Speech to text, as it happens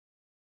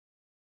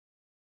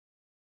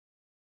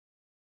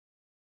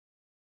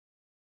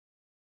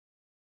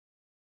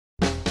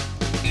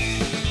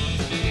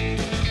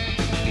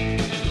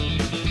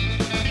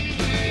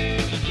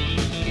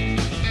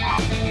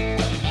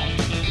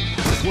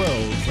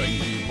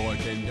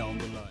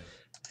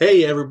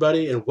Hey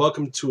everybody, and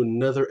welcome to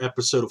another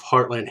episode of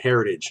Heartland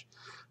Heritage.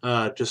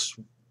 Just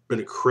been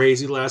a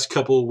crazy last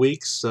couple of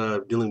weeks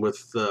dealing with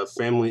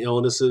family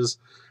illnesses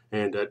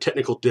and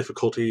technical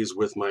difficulties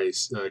with my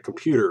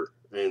computer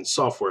and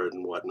software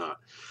and whatnot.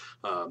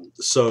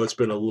 So it's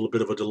been a little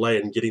bit of a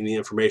delay in getting the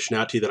information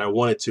out to you that I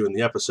wanted to in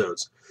the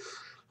episodes.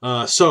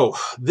 So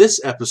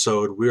this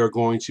episode we are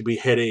going to be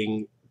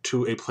heading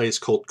to a place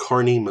called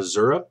Kearney,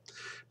 Missouri.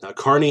 Now,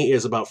 Kearney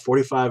is about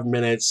 45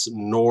 minutes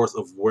north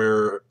of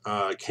where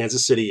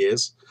Kansas City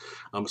is.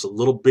 It's a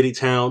little bitty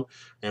town,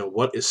 and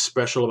what is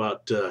special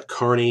about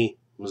Kearney,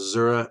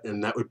 Missouri,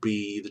 and that would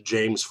be the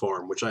James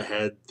Farm, which I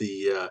had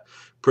the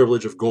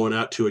privilege of going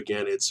out to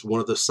again. It's one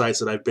of the sites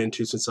that I've been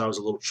to since I was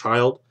a little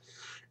child,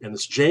 and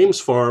this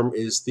James Farm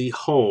is the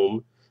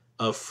home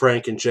of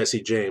Frank and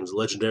Jesse James,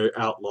 legendary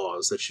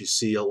outlaws that you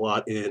see a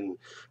lot in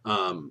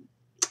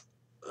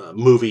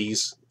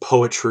movies,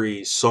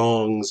 poetry,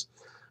 songs.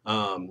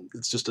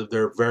 It's just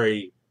they're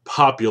very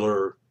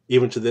popular,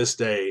 even to this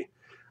day,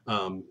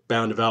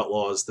 band of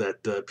outlaws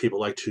that people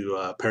like to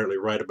apparently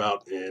write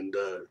about and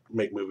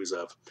make movies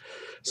of.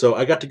 So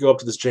I got to go up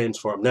to this James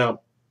Farm.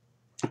 Now,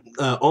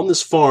 on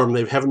this farm,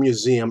 they have a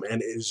museum,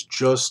 and it is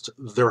just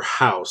their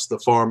house. The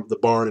farm, the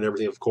barn, and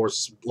everything, of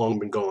course, has long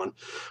been gone.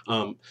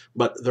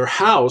 But their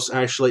house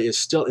actually is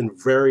still in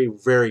very,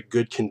 very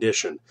good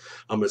condition.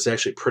 It's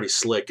actually pretty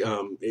slick.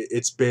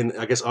 It's been,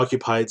 I guess,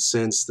 occupied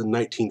since the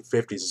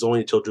 1950s. It's only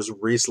until just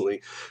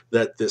recently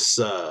that this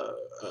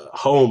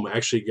home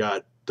actually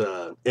got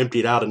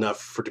emptied out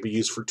enough for it to be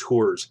used for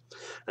tours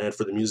and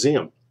for the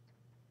museum.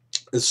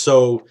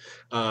 So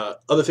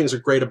other things are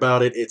great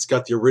about it. It's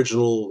got the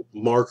original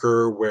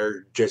marker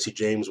where Jesse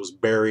James was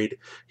buried.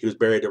 He was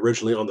buried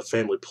originally on the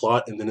family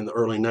plot, and then in the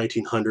early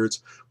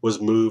 1900s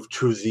was moved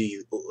to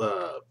the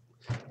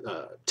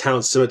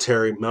town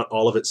cemetery, Mount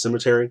Olivet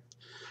Cemetery,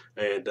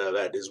 and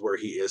that is where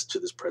he is to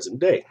this present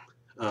day.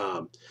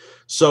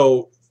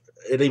 So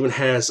it even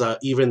has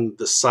even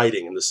the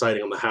siding, and the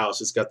siding on the house.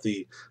 It's got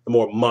the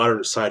more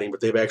modern siding,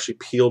 but they've actually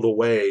peeled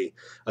away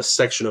a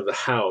section of the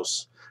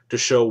house to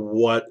show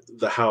what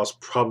the house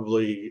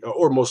probably,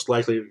 or most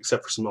likely,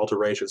 except for some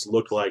alterations,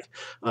 looked like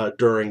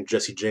during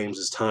Jesse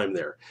James's time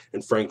there,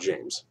 and Frank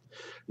James.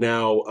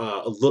 Now,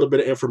 a little bit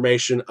of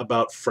information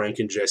about Frank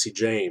and Jesse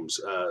James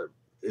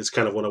is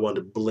kind of what I wanted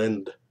to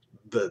blend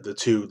the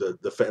two,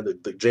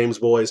 the James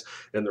boys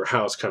and their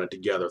house kind of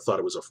together. Thought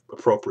it was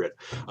appropriate.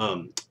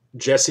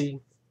 Jesse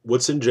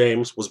Woodson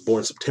James was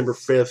born September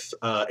 5th,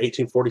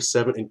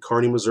 1847 in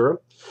Kearney, Missouri.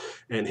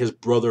 And his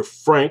brother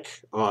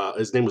Frank,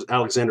 his name was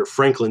Alexander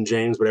Franklin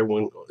James, but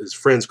his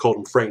friends called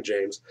him Frank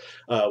James,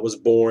 was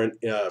born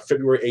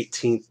February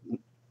 18th,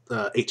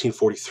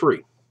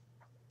 1843.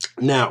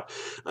 Now,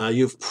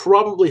 you've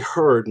probably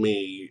heard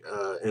me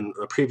in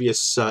a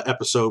previous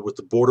episode with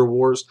the Border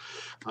Wars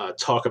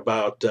talk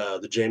about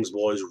the James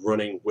boys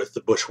running with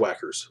the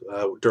bushwhackers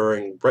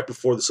right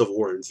before the Civil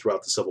War and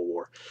throughout the Civil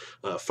War,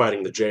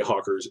 fighting the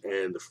Jayhawkers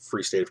and the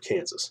Free State of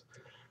Kansas.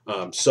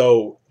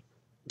 So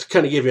to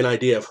kind of give you an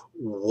idea of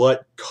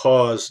what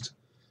caused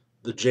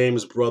the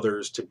James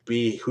brothers to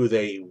be who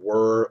they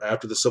were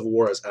after the Civil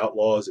War as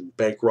outlaws and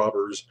bank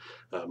robbers,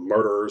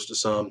 murderers to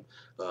some,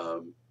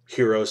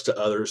 heroes to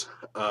others.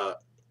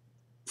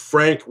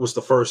 Frank was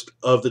the first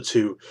of the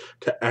two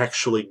to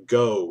actually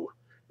go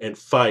and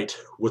fight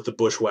with the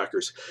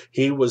bushwhackers.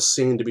 He was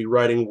seen to be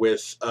riding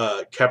with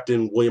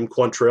Captain William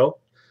Quantrell,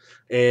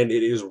 and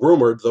it is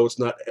rumored, though it's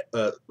not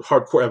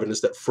hardcore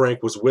evidence, that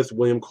Frank was with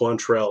William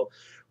Quantrell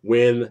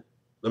when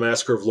the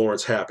Massacre of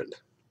Lawrence happened.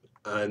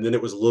 And then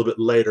it was a little bit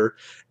later,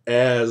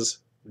 as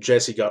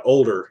Jesse got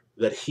older,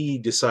 that he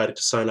decided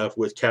to sign up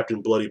with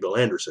Captain Bloody Bill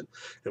Anderson.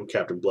 And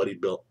Captain Bloody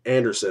Bill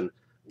Anderson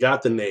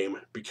got the name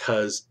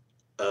because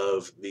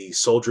of the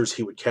soldiers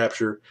he would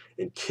capture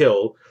and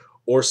kill,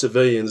 or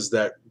civilians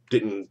that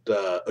didn't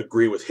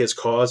agree with his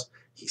cause.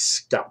 He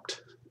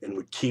scalped and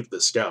would keep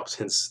the scalps,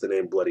 hence the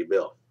name Bloody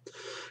Bill.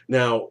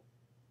 Now,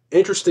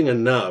 interesting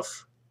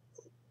enough,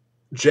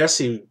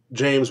 Jesse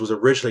James was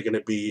originally going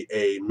to be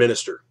a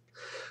minister,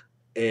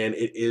 and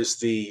it is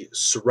the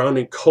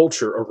surrounding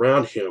culture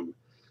around him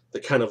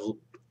that kind of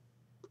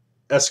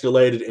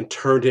escalated and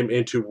turned him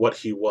into what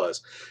he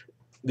was.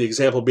 The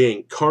example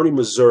being, Kearney,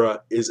 Missouri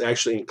is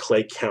actually in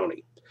Clay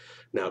County.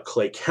 Now,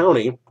 Clay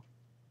County,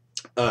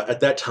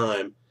 at that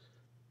time,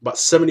 about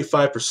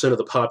 75% of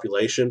the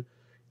population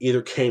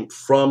either came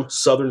from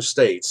southern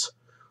states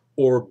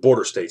or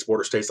border states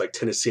like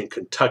Tennessee and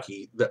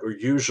Kentucky that were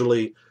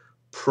usually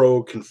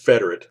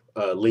pro-Confederate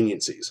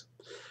leniencies.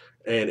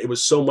 And it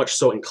was so much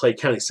so in Clay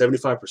County,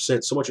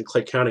 75%, so much in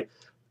Clay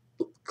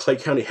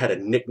County had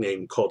a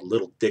nickname called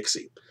Little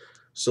Dixie.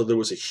 So there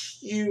was a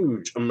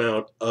huge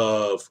amount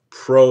of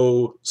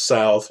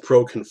pro-South,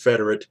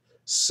 pro-Confederate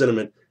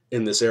sentiment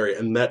in this area,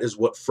 and that is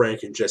what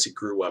Frank and Jesse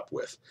grew up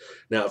with.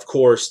 Now, of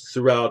course,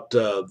 throughout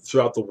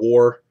the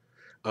war,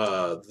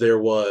 there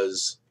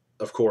was,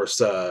 of course,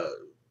 the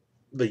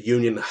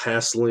Union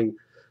hassling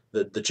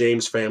the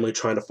James family,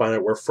 trying to find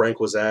out where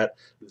Frank was at.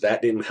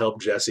 That didn't help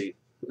Jesse.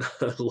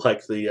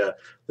 like the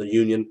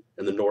Union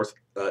and the North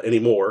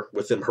anymore,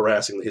 with them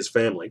harassing his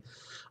family.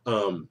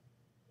 Um,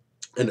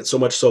 and it's so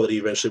much so that he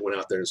eventually went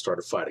out there and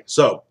started fighting.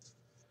 So,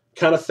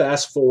 kind of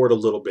fast forward a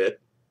little bit.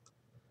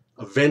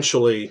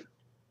 Eventually,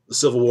 the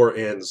Civil War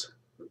ends.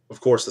 Of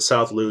course, the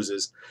South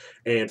loses,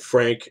 and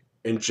Frank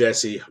and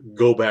Jesse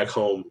go back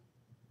home,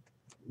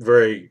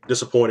 very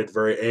disappointed,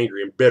 very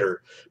angry, and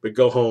bitter, but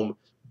go home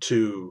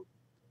to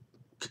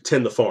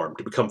tend the farm,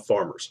 to become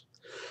farmers.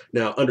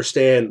 Now,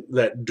 understand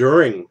that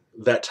during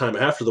that time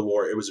after the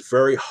war, it was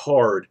very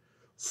hard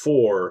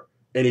for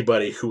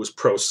anybody who was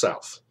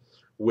pro-South.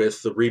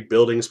 With the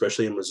rebuilding,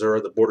 especially in Missouri,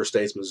 the border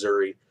states,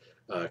 Missouri,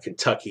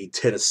 Kentucky,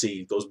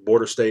 Tennessee, those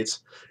border states,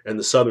 and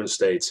the southern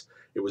states,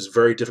 it was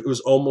very difficult. It was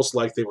almost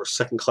like they were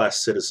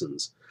second-class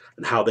citizens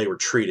and how they were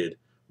treated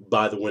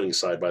by the winning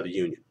side, by the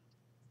Union.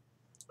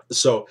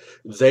 So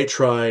they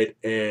tried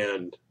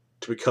and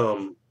to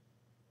become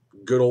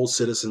good old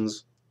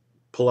citizens,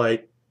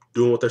 polite,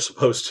 doing what they're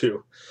supposed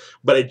to,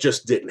 but it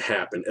just didn't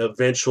happen.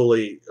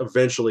 Eventually,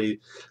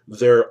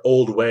 their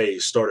old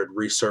ways started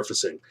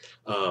resurfacing.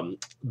 Um,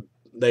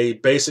 they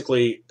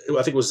basically,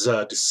 I think it was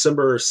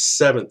December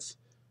 7th,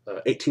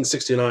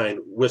 1869,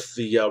 with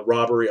the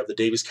robbery of the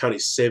Daviess County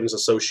Savings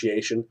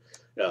Association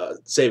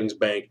Savings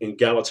Bank in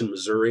Gallatin,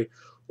 Missouri,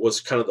 was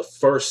kind of the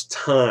first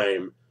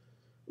time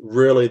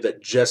really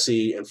that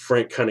Jesse and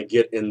Frank kind of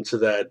get into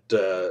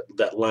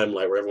that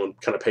limelight where everyone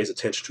kind of pays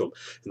attention to them.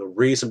 And the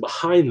reason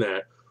behind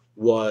that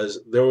was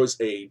there was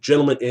a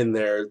gentleman in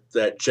there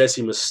that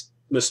Jesse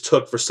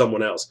mistook for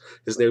someone else.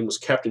 His name was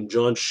Captain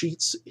John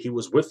Sheets. He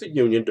was with the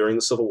Union during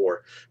the Civil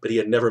War, but he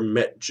had never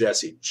met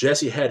Jesse.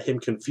 Jesse had him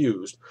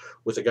confused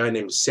with a guy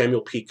named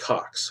Samuel P.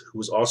 Cox, who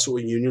was also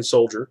a Union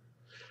soldier,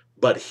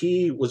 but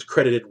he was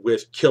credited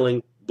with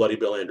killing Bloody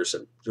Bill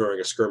Anderson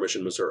during a skirmish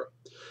in Missouri.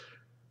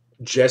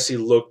 Jesse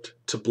looked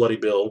to Bloody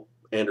Bill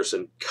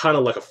Anderson kind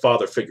of like a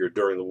father figure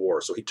during the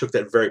war, so he took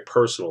that very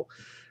personal.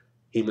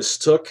 He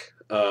mistook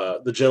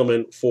the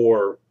gentleman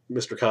for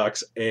Mr.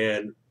 Cox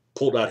and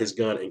pulled out his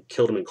gun and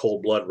killed him in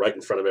cold blood right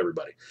in front of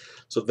everybody.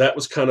 So that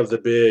was kind of the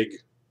big,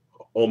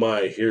 oh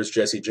my, here's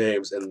Jesse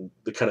James, and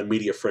the kind of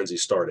media frenzy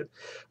started.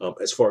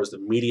 As far as the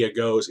media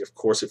goes, of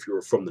course, if you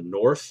were from the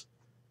North,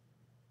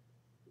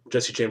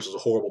 Jesse James was a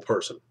horrible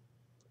person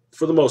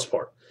for the most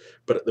part.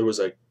 But there was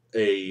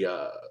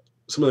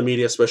some of the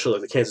media, especially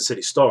like the Kansas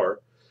City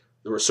Star,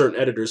 there were certain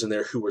editors in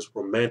there who was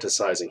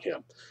romanticizing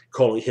him,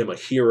 calling him a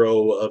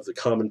hero of the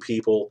common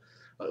people.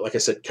 Like I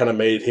said, kind of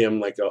made him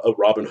like a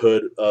Robin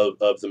Hood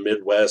of the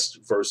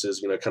Midwest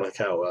versus, kind of like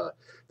how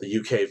the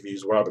UK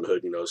views Robin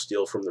Hood,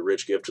 steal from the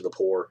rich, give to the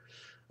poor,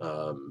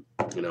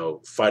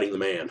 fighting the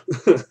man.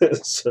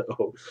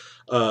 so,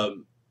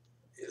 um,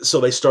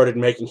 so they started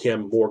making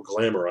him more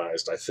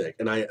glamorized, I think.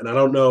 And I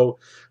don't know.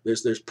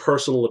 There's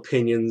personal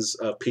opinions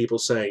of people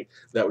saying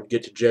that would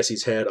get to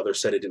Jesse's head.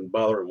 Others said it didn't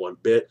bother him one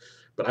bit.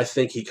 But I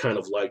think he kind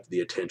of liked the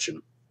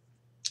attention.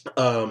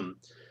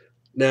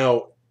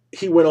 Now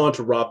he went on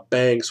to rob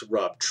banks,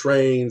 rob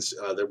trains.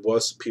 There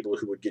was some people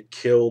who would get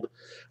killed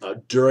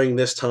during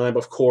this time.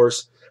 Of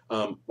course,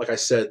 like I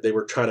said, they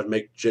were trying to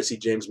make Jesse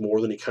James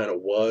more than he kind of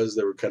was.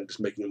 They were kind of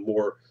just making him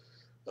more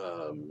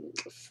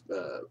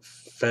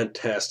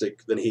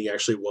fantastic than he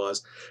actually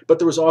was. But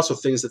there was also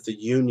things that the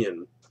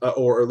Union,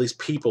 or at least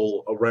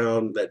people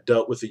around that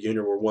dealt with the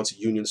Union, were once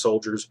Union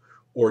soldiers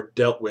or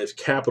dealt with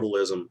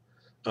capitalism,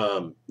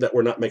 that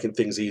were not making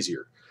things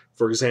easier.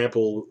 For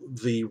example,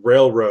 the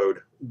railroad,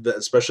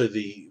 especially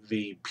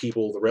the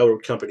people, the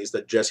railroad companies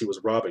that Jesse was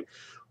robbing,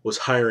 was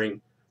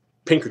hiring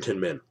Pinkerton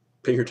men.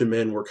 Pinkerton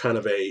men were kind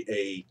of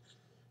a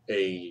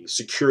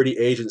security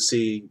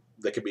agency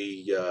that could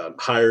be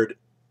hired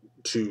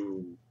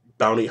to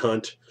bounty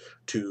hunt,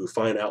 to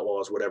find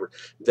outlaws, whatever.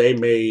 They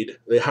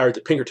hired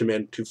the Pinkerton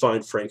men to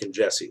find Frank and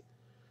Jesse.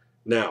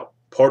 Now,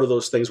 part of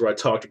those things where I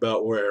talked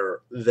about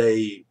where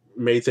they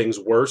made things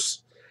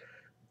worse,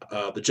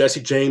 the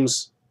Jesse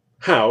James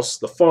house,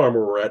 the farm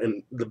where we're at,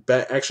 and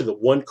actually the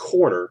one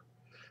corner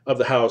of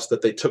the house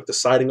that they took the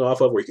siding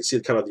off of, where you can see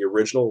kind of the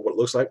original, what it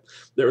looks like,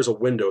 there is a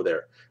window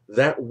there.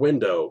 That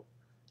window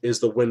is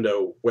the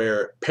window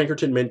where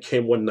Pinkerton men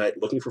came one night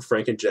looking for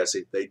Frank and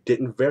Jesse. They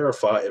didn't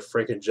verify if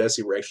Frank and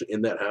Jesse were actually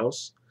in that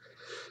house,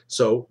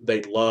 so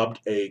they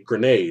lobbed a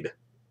grenade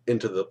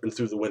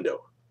through the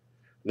window.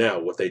 Now,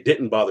 what they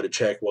didn't bother to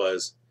check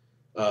was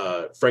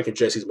Frank and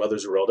Jesse's mother,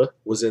 Zerelda,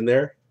 was in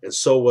there, and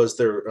so was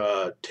their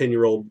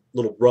 10-year-old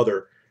little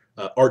brother,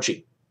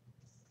 Archie,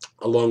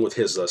 along with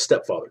his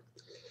stepfather.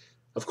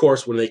 Of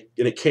course, when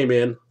it came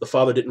in, the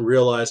father didn't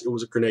realize it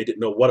was a grenade, didn't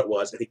know what it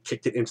was, and he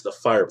kicked it into the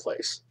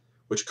fireplace,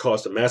 which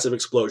caused a massive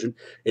explosion.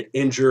 It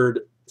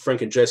injured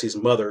Frank and Jesse's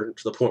mother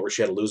to the point where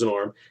she had to lose an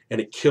arm, and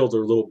it killed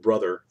their little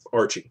brother,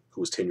 Archie,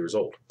 who was 10 years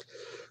old.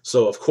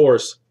 So, of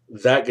course,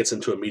 that gets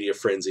into a media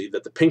frenzy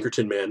that the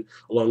Pinkerton men,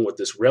 along with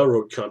this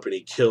railroad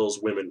company,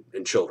 kills women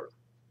and children.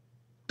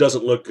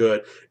 Doesn't look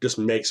good. Just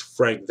makes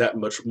Frank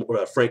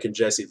and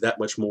Jesse that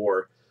much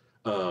more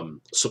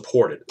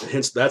supported.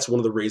 Hence, that's one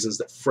of the reasons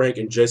that Frank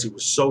and Jesse were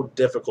so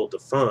difficult to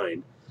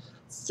find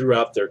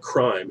throughout their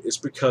crime is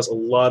because a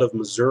lot of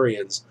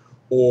Missourians,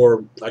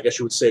 or I guess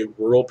you would say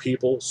rural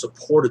people,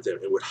 supported them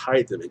and would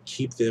hide them and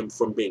keep them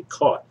from being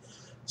caught.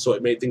 So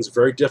it made things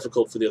very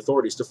difficult for the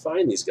authorities to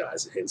find these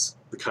guys, hence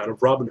the kind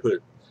of Robin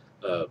Hood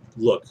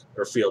look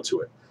or feel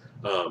to it.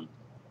 Um,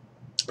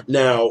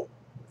 Now,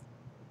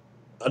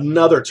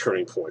 another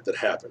turning point that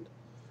happened.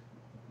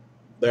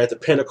 They're at the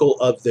pinnacle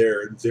of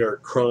their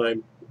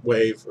crime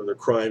wave or their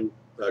crime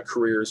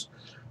careers.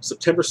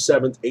 September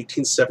 7th,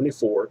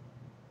 1874,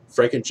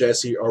 Frank and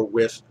Jesse are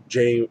with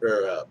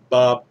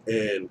Bob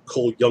and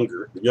Cole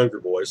Younger, the Younger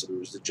boys. So there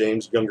was the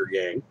James Younger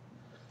gang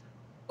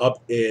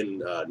up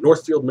in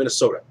Northfield,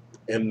 Minnesota.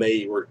 And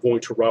they were going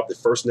to rob the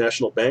First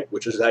National Bank,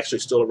 which is actually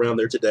still around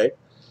there today.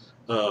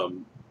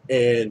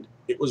 And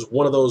it was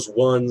one of those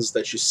ones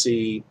that you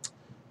see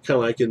kind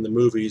of like in the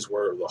movies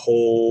where the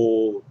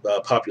whole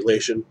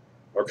population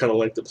are kind of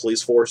like the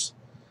police force.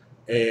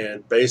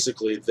 And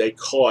basically they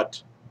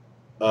caught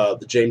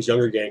the James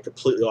Younger gang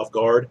completely off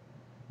guard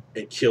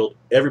and killed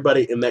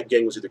everybody in that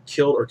gang. Was either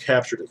killed or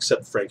captured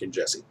except Frank and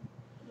Jesse.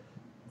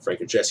 Frank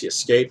and Jesse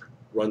escape,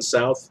 run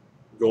south,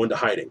 go into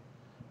hiding.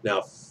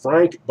 Now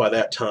Frank by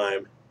that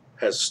time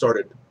has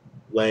started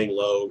laying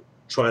low,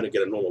 trying to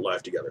get a normal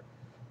life together.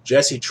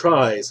 Jesse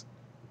tries,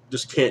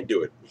 just can't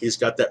do it. He's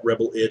got that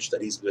rebel itch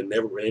that he's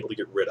never been able to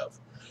get rid of.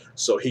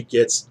 So he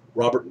gets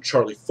Robert and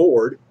Charlie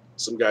Ford,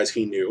 some guys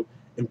he knew,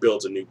 and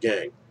builds a new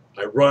gang.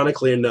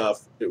 Ironically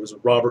enough, it was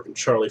Robert and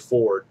Charlie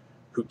Ford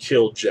who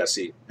killed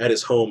Jesse at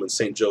his home in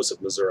St.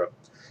 Joseph, Missouri,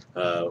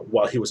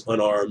 while he was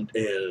unarmed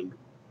and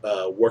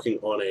working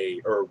on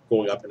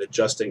going up and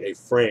adjusting a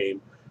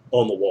frame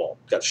on the wall.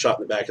 Got shot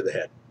in the back of the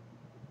head,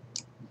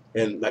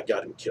 and that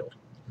got him killed.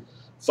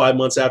 5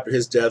 months after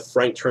his death,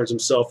 Frank turns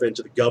himself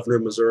into the governor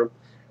of Missouri.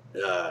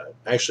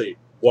 Actually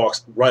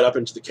walks right up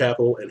into the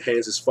Capitol and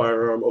hands his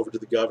firearm over to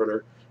the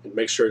governor and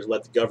makes sure to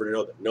let the governor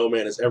know that no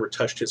man has ever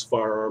touched his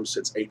firearm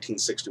since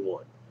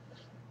 1861.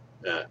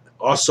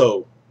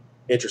 Also,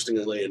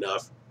 interestingly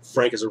enough,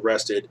 Frank is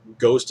arrested,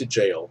 goes to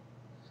jail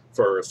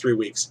for 3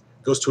 weeks,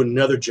 goes to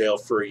another jail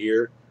for a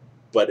year,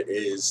 but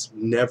is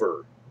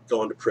never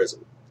gone to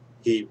prison.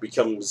 He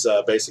becomes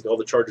basically all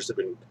the charges have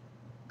been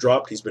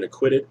dropped. He's been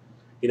acquitted.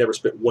 He never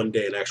spent one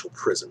day in actual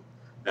prison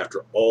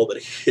after all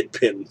that he had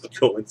been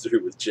going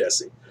through with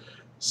Jesse.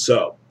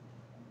 So,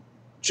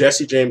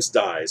 Jesse James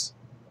dies.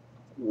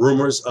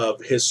 Rumors of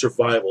his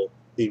survival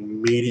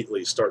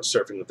immediately start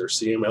surfing, that they're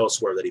seeing him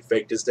elsewhere, that he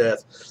faked his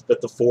death,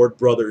 that the Ford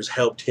brothers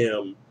helped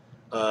him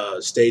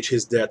stage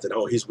his death, and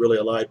oh, he's really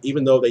alive,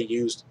 even though they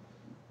used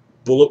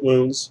bullet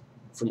wounds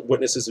from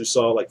witnesses who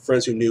saw, like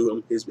friends who knew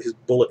him, his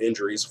bullet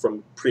injuries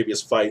from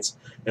previous fights,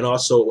 and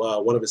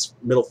also one of his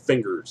middle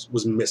fingers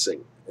was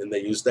missing, and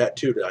they used that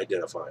too to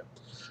identify him.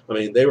 I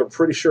mean, they were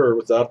pretty sure,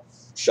 without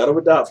shadow of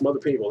a doubt from other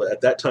people, that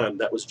at that time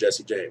that was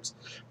Jesse James.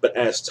 But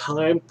as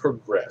time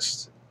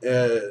progressed,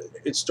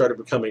 it started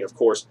becoming, of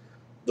course,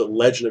 the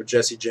legend of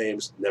Jesse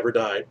James never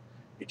died.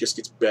 It just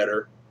gets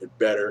better and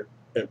better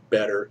and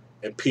better,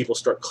 and people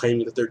start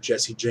claiming that they're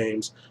Jesse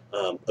James.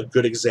 A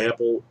good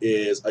example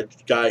is a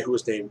guy who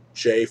was named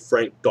J.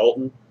 Frank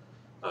Dalton.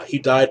 He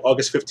died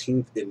August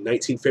 15th in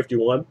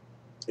 1951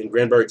 in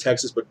Granbury,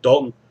 Texas, but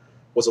Dalton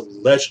was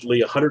allegedly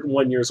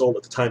 101 years old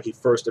at the time he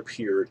first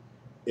appeared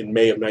in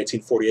May of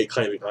 1948,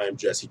 claiming, "I am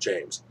Jesse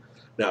James."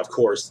 Now, of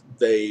course,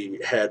 they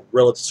had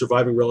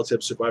surviving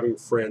relatives, surviving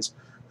friends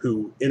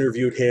who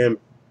interviewed him,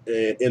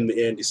 and in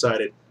the end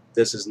decided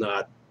this is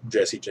not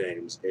Jesse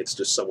James. It's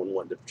just someone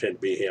wanting to pretend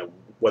to be him,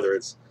 whether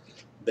it's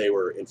they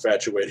were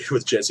infatuated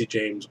with Jesse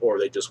James or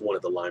they just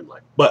wanted the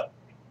limelight. But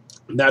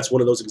that's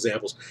one of those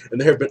examples.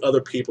 And there have been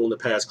other people in the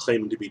past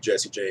claiming to be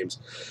Jesse James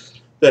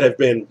that have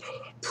been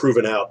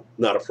proven out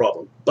not a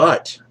problem.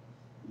 But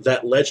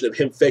that legend of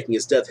him faking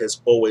his death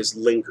has always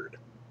lingered,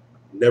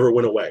 never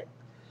went away.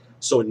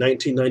 So in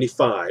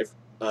 1995,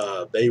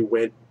 they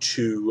went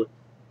to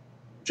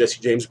Jesse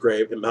James'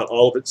 grave in Mount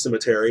Olivet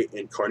Cemetery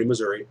in Kearney,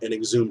 Missouri, and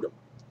exhumed him.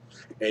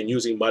 And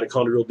using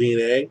mitochondrial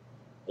DNA,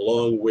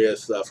 along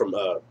with from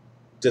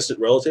distant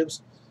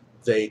relatives,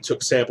 they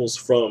took samples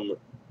from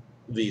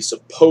the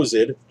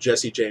supposed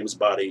Jesse James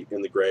body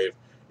in the grave,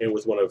 and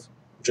with one of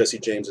Jesse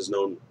James's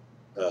known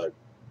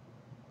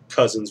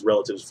cousins,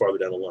 relatives farther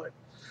down the line.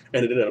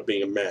 And it ended up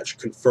being a match,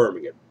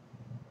 confirming it.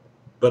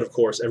 But of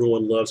course,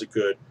 everyone loves a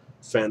good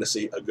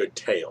fantasy, a good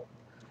tale.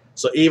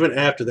 So even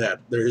after that,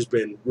 there's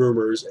been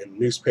rumors and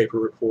newspaper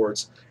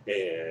reports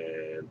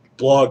and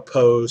blog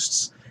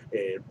posts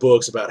and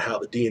books about how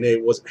the DNA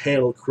wasn't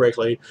handled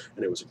correctly,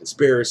 and it was a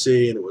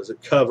conspiracy, and it was a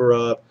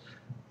cover-up.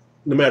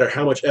 No matter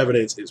how much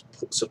evidence is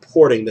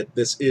supporting that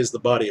this is the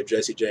body of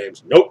Jesse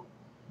James, nope.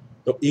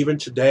 Nope. Even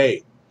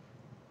today,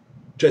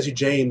 Jesse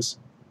James'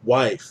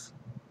 wife,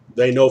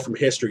 they know from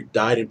history,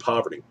 died in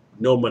poverty,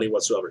 no money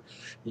whatsoever.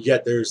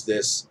 Yet there's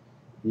this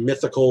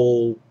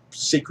mythical,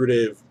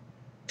 secretive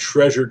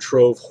treasure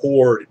trove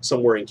hoard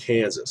somewhere in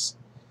Kansas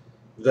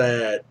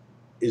that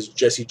is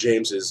Jesse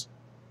James's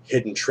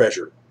hidden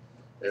treasure.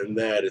 and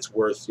that it's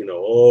worth, you know,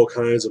 all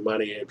kinds of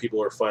money, and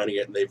people are finding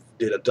it, and they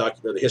did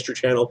the History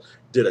Channel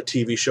did a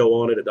TV show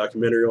on it, a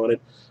documentary on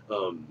it.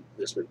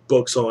 There's been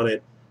books on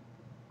it.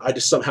 I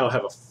just somehow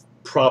have a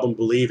problem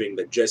believing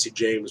that Jesse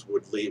James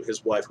would leave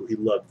his wife, who he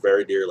loved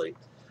very dearly,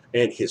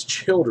 and his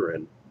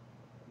children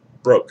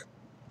broke.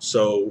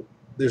 So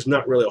there's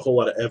not really a whole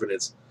lot of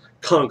evidence,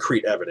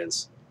 concrete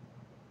evidence,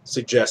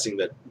 suggesting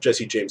that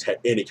Jesse James had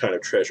any kind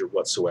of treasure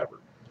whatsoever.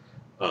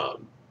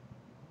 Um,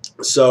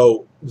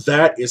 so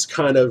that is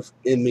kind of,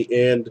 in the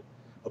end,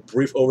 a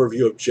brief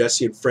overview of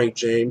Jesse and Frank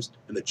James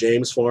and the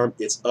James Farm.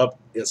 It's up,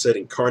 it's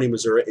in Kearney,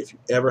 Missouri. If you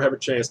ever have a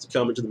chance to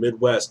come into the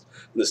Midwest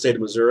in the state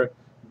of Missouri,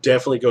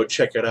 definitely go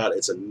check it out.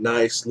 It's a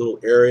nice little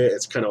area.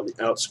 It's kind of on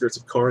the outskirts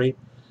of Kearney.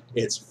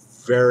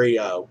 It's very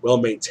well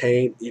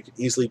maintained. You can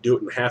easily do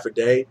it in half a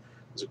day.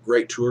 It's a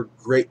great tour,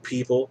 great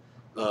people.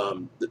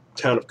 The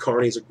town of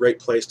Kearney is a great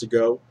place to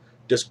go.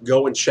 Just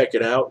go and check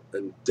it out.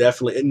 And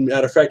definitely, and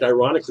matter of fact,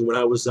 ironically, when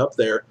I was up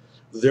there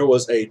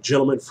was a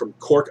gentleman from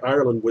Cork,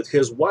 Ireland, with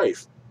his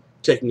wife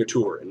taking a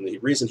tour. And the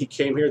reason he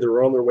came here, they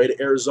were on their way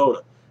to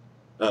Arizona,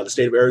 the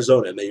state of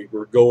Arizona, and they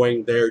were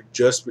going there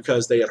just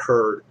because they had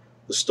heard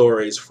the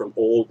stories from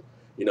old,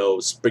 you know,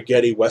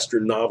 spaghetti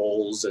Western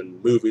novels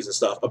and movies and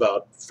stuff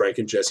about Frank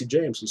and Jesse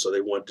James. And so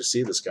they wanted to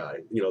see this guy,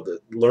 you know,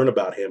 learn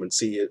about him and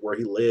see where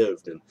he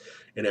lived and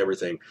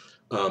everything.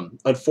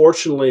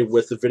 Unfortunately,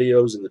 with the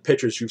videos and the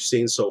pictures you've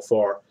seen so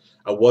far,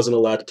 I wasn't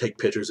allowed to take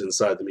pictures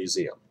inside the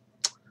museum.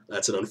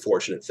 That's an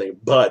unfortunate thing,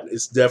 but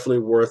it's definitely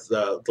worth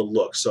the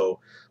look. So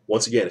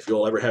once again, if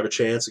you'll ever have a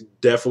chance,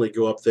 definitely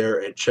go up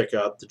there and check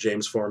out the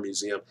James Farm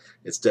Museum.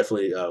 It's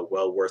definitely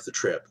well worth the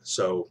trip.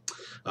 So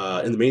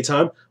in the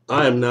meantime,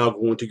 I am now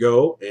going to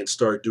go and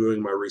start doing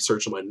my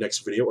research on my next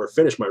video, or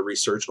finish my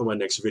research on my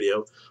next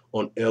video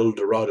on El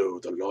Dorado,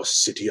 the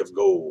lost city of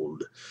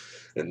gold.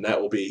 And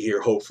that will be here,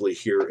 hopefully,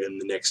 here in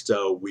the next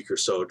week or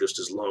so, just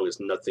as long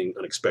as nothing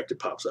unexpected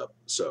pops up.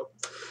 So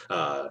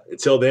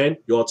until then,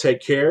 you all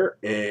take care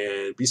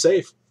and be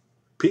safe.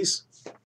 Peace.